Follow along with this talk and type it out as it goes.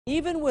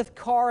Even with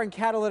car and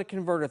catalytic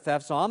converter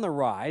thefts on the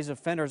rise,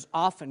 offenders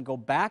often go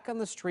back on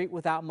the street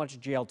without much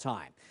jail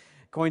time.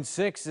 KOIN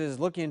 6 is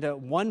looking into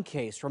one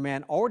case where a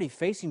man already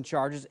facing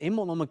charges in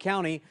Multnomah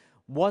County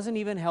wasn't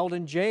even held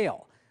in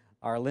jail.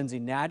 Our Lindsay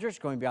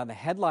Nadrich going beyond the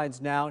headlines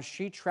now.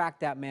 She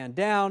tracked that man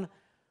down.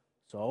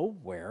 So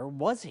where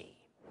was he?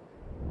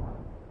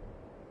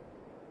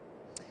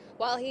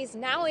 Well, he's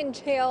now in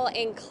jail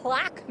in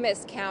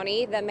Clackamas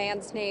County. The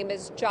man's name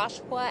is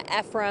Joshua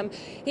Ephraim.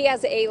 He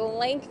has a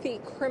lengthy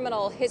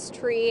criminal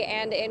history,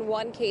 and in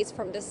one case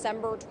from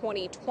December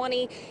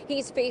 2020,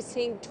 he's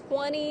facing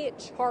 20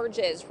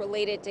 charges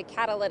related to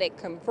catalytic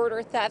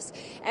converter thefts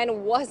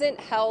and wasn't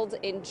held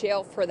in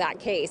jail for that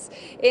case.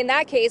 In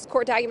that case,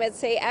 court documents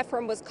say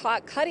Ephraim was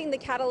caught cutting the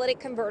catalytic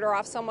converter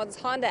off someone's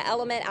Honda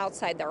Element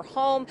outside their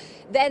home.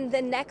 Then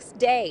the next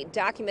day,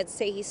 documents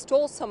say he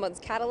stole someone's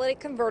catalytic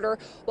converter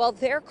while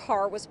their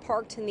car was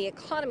parked in the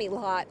economy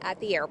lot at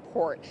the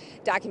airport.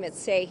 Documents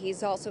say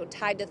he's also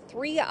tied to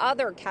 3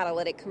 other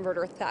catalytic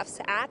converter thefts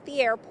at the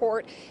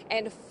airport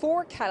and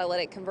 4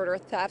 catalytic converter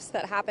thefts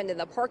that happened in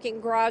the parking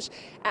garage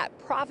at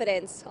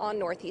Providence on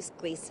Northeast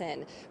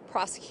Gleason.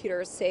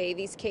 Prosecutors say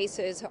these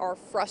cases are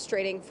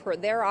frustrating for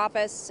their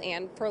office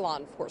and for law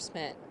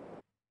enforcement.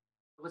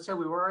 Let's say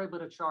we were able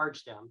to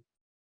charge them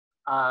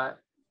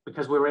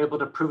because we were able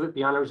to prove it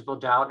beyond a reasonable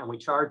doubt, and we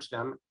charged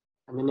them.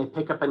 And then they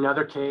pick up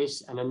another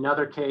case and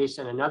another case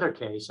and another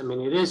case. I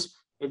mean,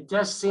 it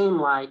does seem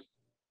like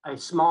a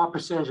small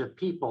percentage of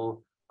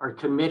people are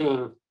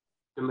committing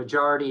the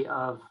majority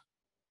of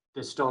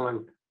the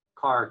stolen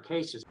car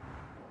cases.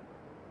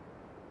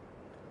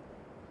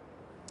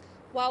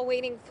 While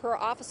waiting for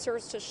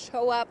officers to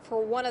show up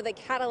for one of the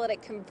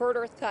catalytic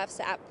converter thefts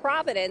at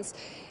Providence,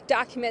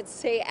 documents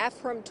say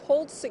Ephraim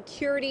told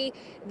security,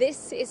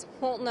 "This is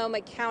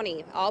Multnomah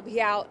County. I'll be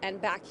out and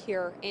back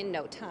here in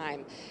no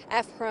time."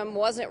 Ephraim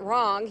wasn't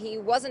wrong. He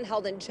wasn't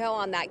held in jail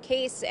on that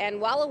case, and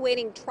while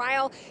awaiting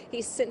trial,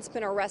 he's since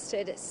been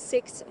arrested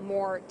 6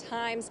 more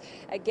times.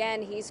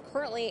 Again, he's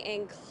currently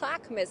in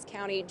Clackamas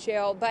County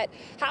Jail, but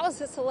how is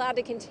this allowed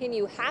to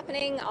continue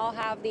happening? I'll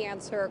have the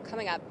answer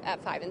coming up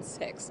at 5 and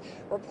 6.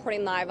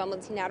 Reporting live, I'm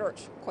Lindsay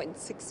Nadrich, KOIN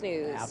 6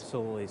 News.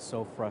 Absolutely,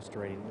 so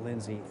frustrating.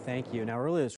 Lindsay, thank you. Now, earlier this